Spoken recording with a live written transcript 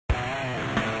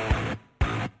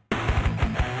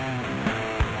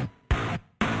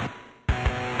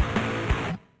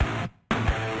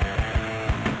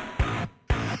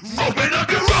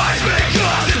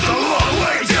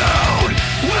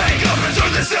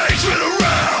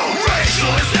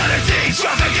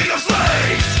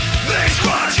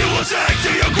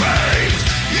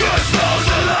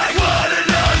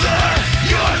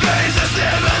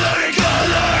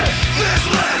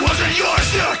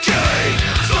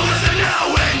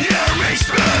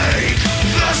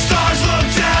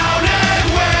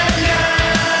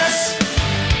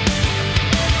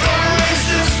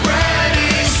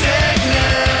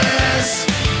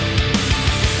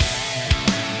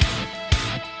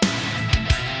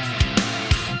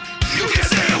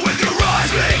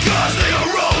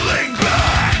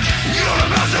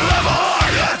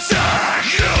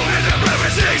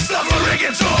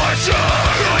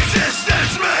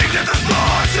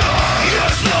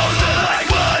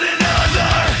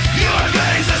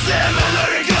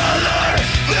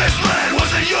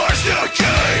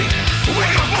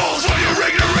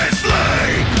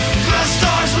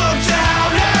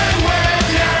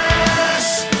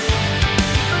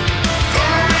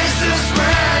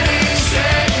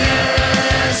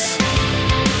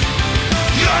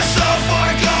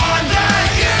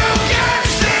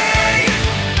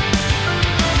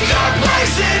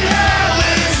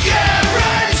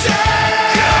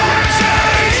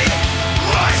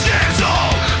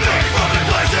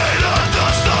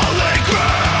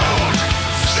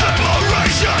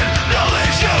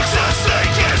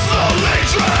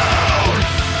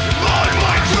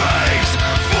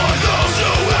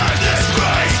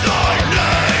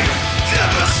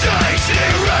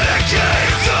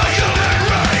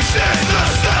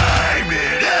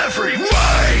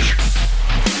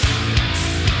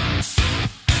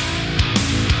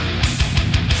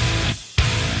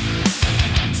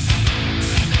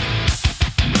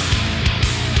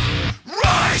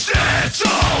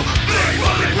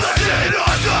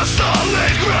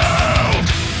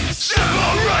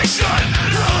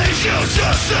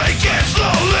take it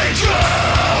slowly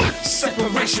down.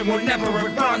 Separation will never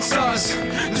advance us.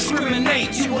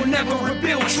 Discriminate, you will never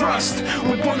rebuild trust.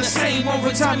 We're born the same,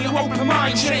 over time your open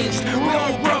mind changed. We're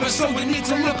all brothers, so we need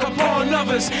to look upon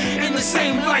others in the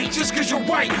same light. Just cause you're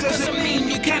white doesn't mean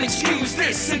you can excuse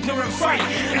this ignorant fight.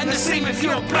 And the same if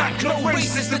you're black, no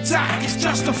racist attack is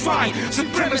justified.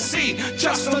 Supremacy,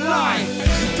 just a lie.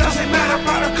 Doesn't matter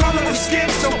about the color of skin,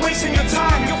 so wasting your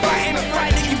time. You're fighting a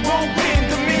fight that you won't win.